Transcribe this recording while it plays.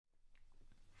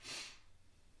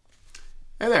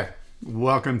Hey there,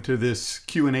 welcome to this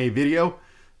Q&A video.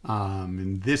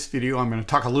 In this video I'm going to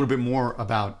talk a little bit more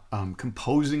about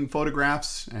composing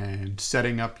photographs and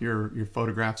setting up your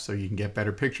photographs so you can get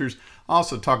better pictures. I'll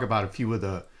also talk about a few of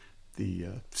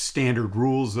the standard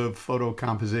rules of photo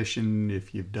composition.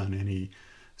 If you've done any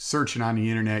searching on the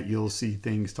internet, you'll see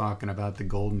things talking about the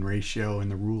golden ratio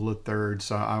and the rule of thirds.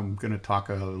 So I'm going to talk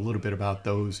a little bit about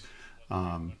those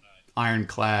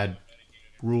ironclad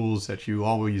rules that you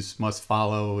always must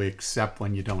follow, except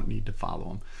when you don't need to follow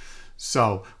them.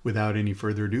 So without any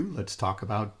further ado, let's talk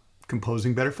about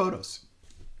composing better photos.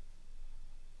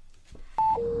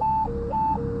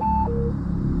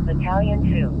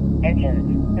 Battalion 2,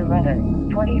 engines,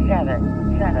 11,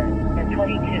 27, 7, and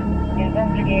 22,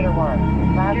 Investigator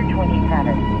 1, Ladder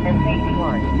 27, and Safety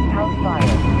 1, House Fire,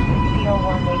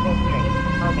 CO1 Maple Street,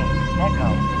 Army,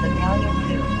 Echo, Battalion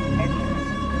 2, engines,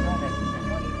 11,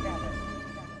 27.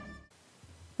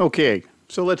 Okay,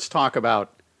 so let's talk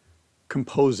about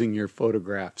composing your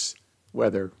photographs,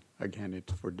 whether, again,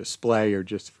 it's for display or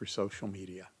just for social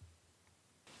media.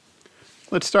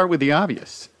 Let's start with the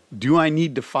obvious. Do I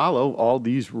need to follow all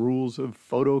these rules of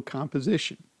photo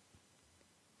composition?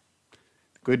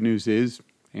 The good news is,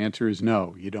 the answer is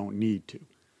no, you don't need to.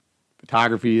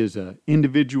 Photography is an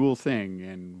individual thing,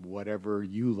 and whatever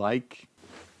you like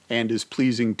and is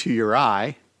pleasing to your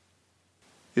eye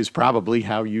is probably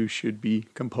how you should be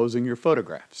composing your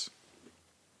photographs.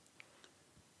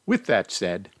 With that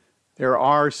said, there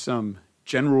are some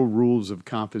general rules of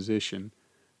composition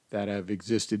that have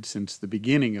existed since the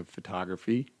beginning of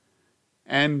photography,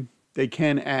 and they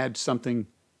can add something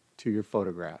to your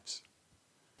photographs.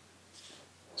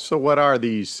 So what are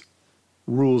these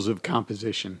rules of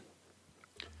composition?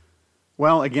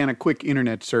 Well, again, a quick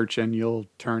internet search and you'll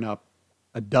turn up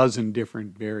a dozen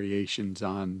different variations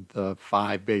on the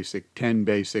 5 basic, 10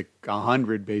 basic,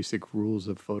 100 basic rules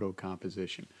of photo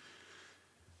composition.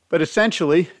 But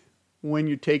essentially, when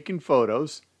you're taking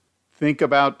photos, think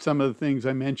about some of the things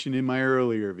I mentioned in my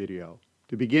earlier video.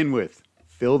 To begin with,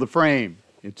 fill the frame.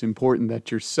 It's important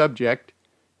that your subject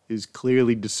is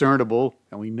clearly discernible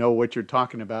and we know what you're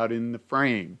talking about in the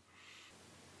frame.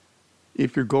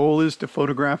 If your goal is to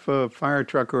photograph a fire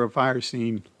truck or a fire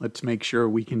scene, let's make sure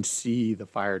we can see the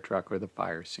fire truck or the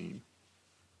fire scene.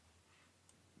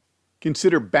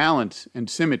 Consider balance and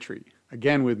symmetry.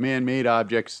 Again, with man-made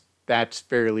objects, that's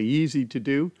fairly easy to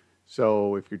do.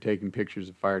 So if you're taking pictures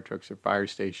of fire trucks or fire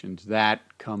stations,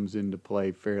 that comes into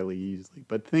play fairly easily.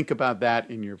 But think about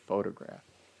that in your photograph.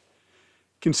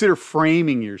 Consider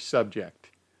framing your subject.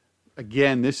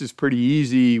 Again, this is pretty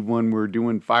easy when we're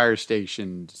doing fire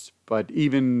stations, but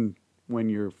even when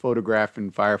you're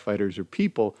photographing firefighters or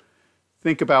people,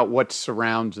 think about what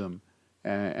surrounds them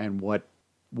and what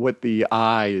the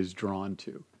eye is drawn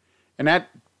to. And that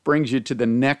brings you to the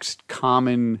next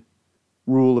common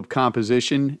rule of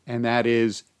composition, and that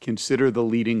is consider the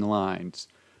leading lines.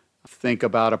 Think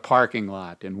about a parking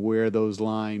lot and where those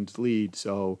lines lead.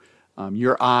 So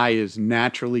your eye is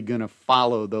naturally going to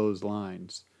follow those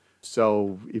lines.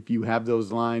 So if you have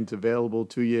those lines available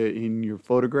to you in your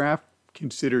photograph,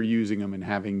 consider using them and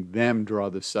having them draw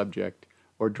the subject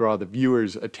or draw the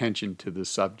viewer's attention to the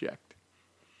subject.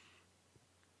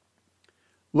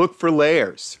 Look for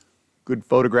layers. Good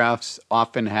photographs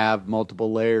often have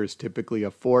multiple layers, typically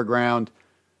a foreground,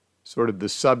 sort of the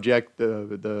subject,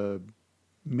 the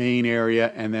main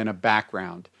area, and then a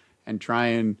background. And try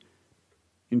and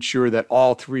ensure that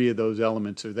all three of those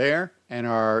elements are there and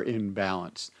are in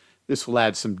balance. This will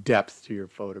add some depth to your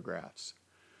photographs.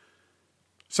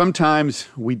 Sometimes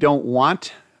we don't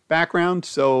want background,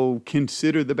 so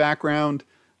consider the background.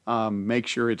 Make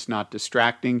sure it's not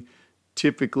distracting.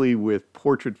 Typically with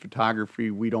portrait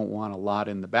photography, we don't want a lot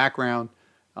in the background.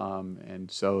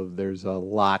 And so there's a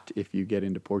lot if you get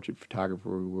into portrait photography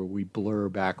where we blur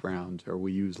backgrounds or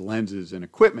we use lenses and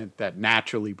equipment that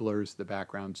naturally blurs the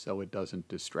background so it doesn't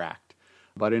distract.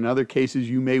 But in other cases,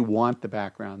 you may want the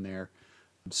background there.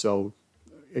 So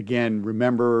again,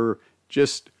 remember,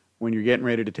 just when you're getting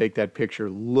ready to take that picture,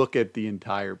 look at the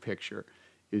entire picture.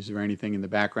 Is there anything in the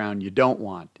background you don't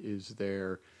want? Is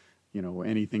there,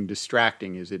 anything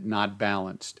distracting? Is it not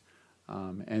balanced?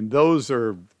 And those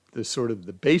are the sort of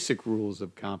the basic rules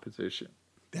of composition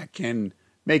that can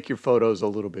make your photos a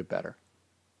little bit better.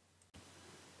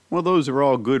 Well, those are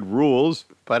all good rules,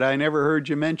 but I never heard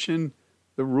you mention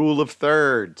the rule of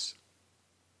thirds.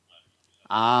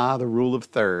 The rule of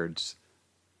thirds.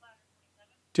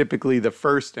 Typically the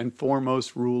first and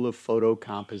foremost rule of photo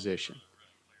composition.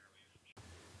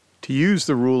 To use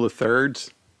the rule of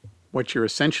thirds, what you're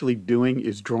essentially doing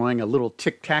is drawing a little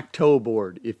tic-tac-toe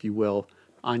board, if you will,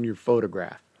 on your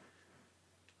photograph.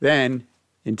 Then,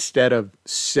 instead of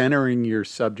centering your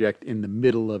subject in the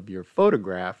middle of your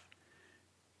photograph,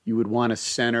 you would want to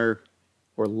center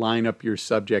or line up your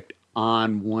subject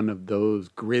on one of those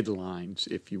grid lines,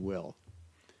 if you will.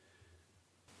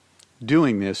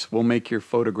 Doing this will make your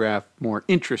photograph more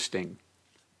interesting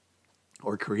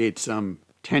or create some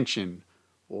tension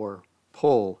or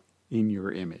pull in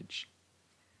your image.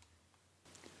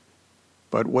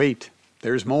 But wait,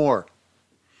 there's more.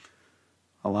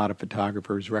 A lot of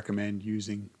photographers recommend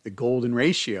using the golden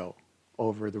ratio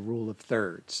over the rule of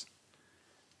thirds.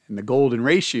 And the golden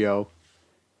ratio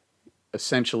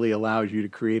essentially allows you to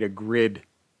create a grid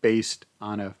based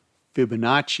on a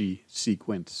Fibonacci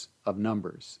sequence of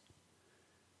numbers.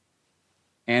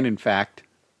 And in fact,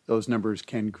 those numbers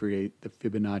can create the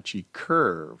Fibonacci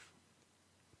curve.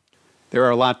 There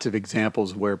are lots of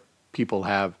examples where people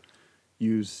have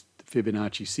used the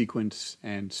Fibonacci sequence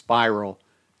and spiral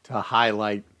to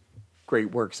highlight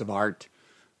great works of art.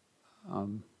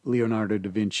 Leonardo da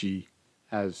Vinci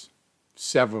has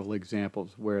several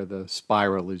examples where the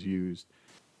spiral is used.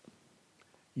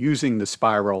 Using the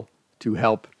spiral to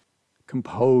help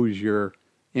compose your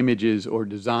images or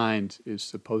designs is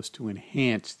supposed to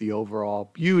enhance the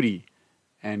overall beauty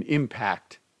and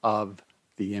impact of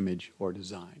the image or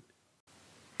design.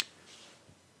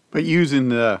 But using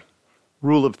the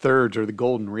rule of thirds or the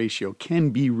golden ratio can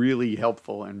be really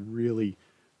helpful and really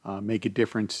make a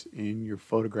difference in your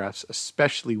photographs,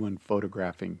 especially when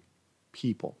photographing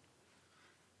people.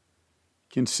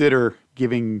 Consider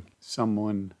giving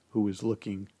someone who is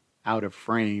looking out of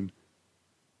frame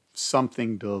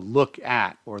something to look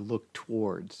at or look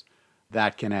towards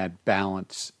that can add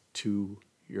balance to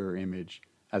your image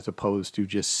as opposed to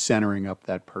just centering up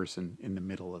that person in the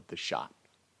middle of the shot.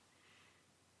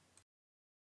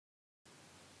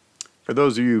 For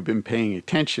those of you who've been paying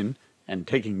attention and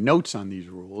taking notes on these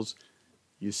rules,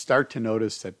 you start to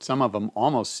notice that some of them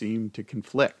almost seem to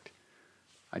conflict.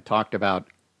 I talked about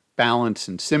balance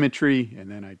and symmetry,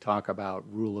 and then I talk about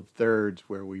rule of thirds,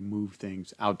 where we move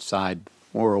things outside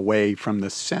or away from the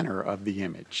center of the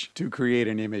image to create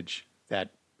an image that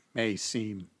may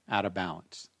seem out of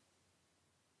balance.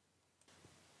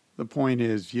 The point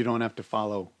is, you don't have to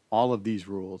follow all of these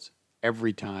rules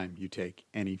every time you take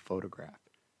any photograph.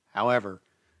 However,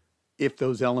 if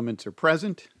those elements are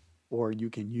present, or you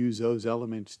can use those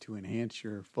elements to enhance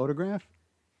your photograph,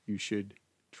 you should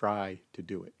try to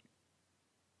do it.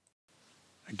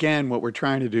 Again, what we're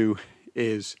trying to do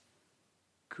is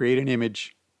create an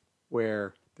image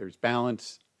where there's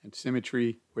balance and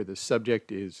symmetry, where the subject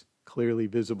is clearly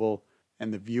visible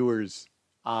and the viewer's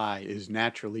eye is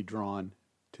naturally drawn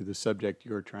to the subject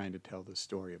you're trying to tell the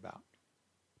story about.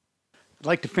 I'd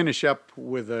like to finish up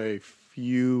with a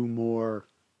few more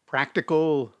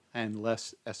practical and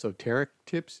less esoteric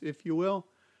tips, if you will,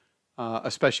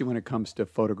 especially when it comes to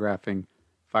photographing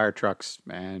fire trucks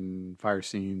and fire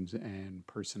scenes and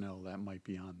personnel that might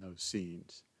be on those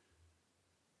scenes.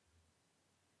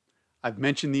 I've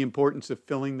mentioned the importance of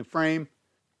filling the frame,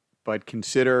 but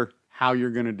consider how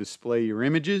you're going to display your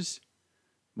images.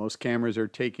 Most cameras are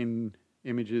taking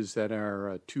images that are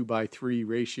a 2:3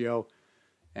 ratio,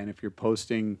 and if you're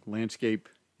posting landscape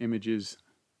images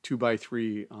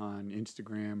 2:3 on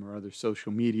Instagram or other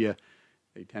social media,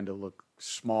 they tend to look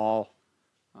small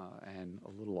and a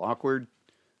little awkward.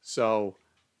 So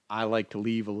I like to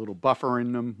leave a little buffer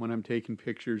in them when I'm taking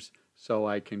pictures so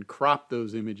I can crop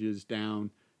those images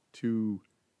down to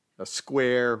a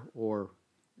square or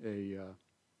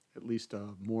at least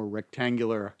a more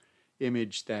rectangular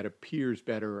image that appears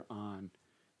better on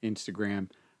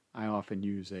Instagram. I often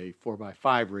use a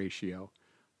 4:5 ratio.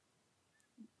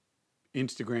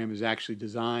 Instagram is actually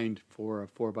designed for a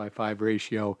 4:5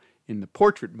 ratio in the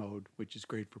portrait mode, which is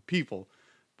great for people,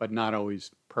 but not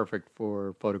always perfect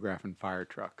for photographing fire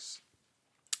trucks.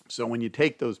 So when you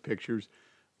take those pictures,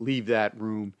 leave that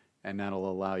room, and that'll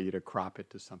allow you to crop it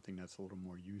to something that's a little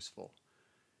more useful.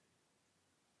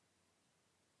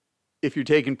 If you're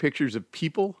taking pictures of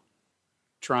people,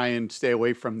 try and stay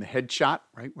away from the headshot,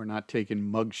 right? We're not taking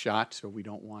mug shots, or we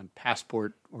don't want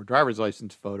passport or driver's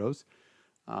license photos.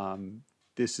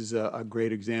 This is a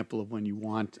great example of when you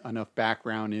want enough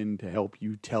background in to help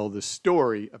you tell the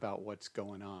story about what's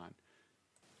going on.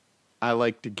 I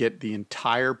like to get the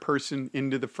entire person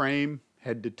into the frame,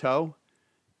 head to toe,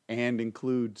 and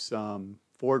include some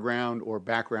foreground or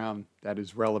background that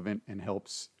is relevant and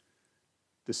helps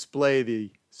display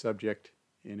the subject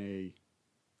in an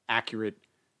accurate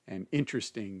and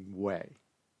interesting way.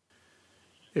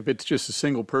 If it's just a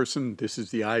single person, this is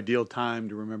the ideal time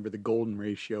to remember the golden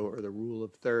ratio or the rule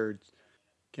of thirds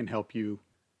can help you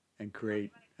and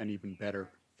create an even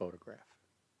better photograph.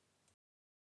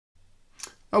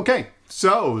 Okay,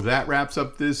 so that wraps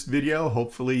up this video.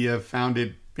 Hopefully you found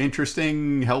it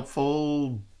interesting,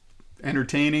 helpful,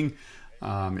 entertaining.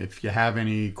 If you have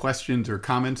any questions or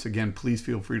comments, again, please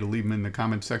feel free to leave them in the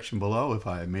comment section below. If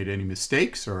I made any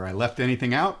mistakes or I left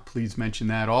anything out, please mention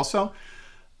that also.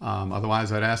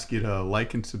 Otherwise, I'd ask you to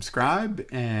like and subscribe,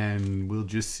 and we'll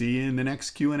just see you in the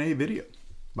next Q&A video.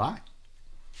 Bye.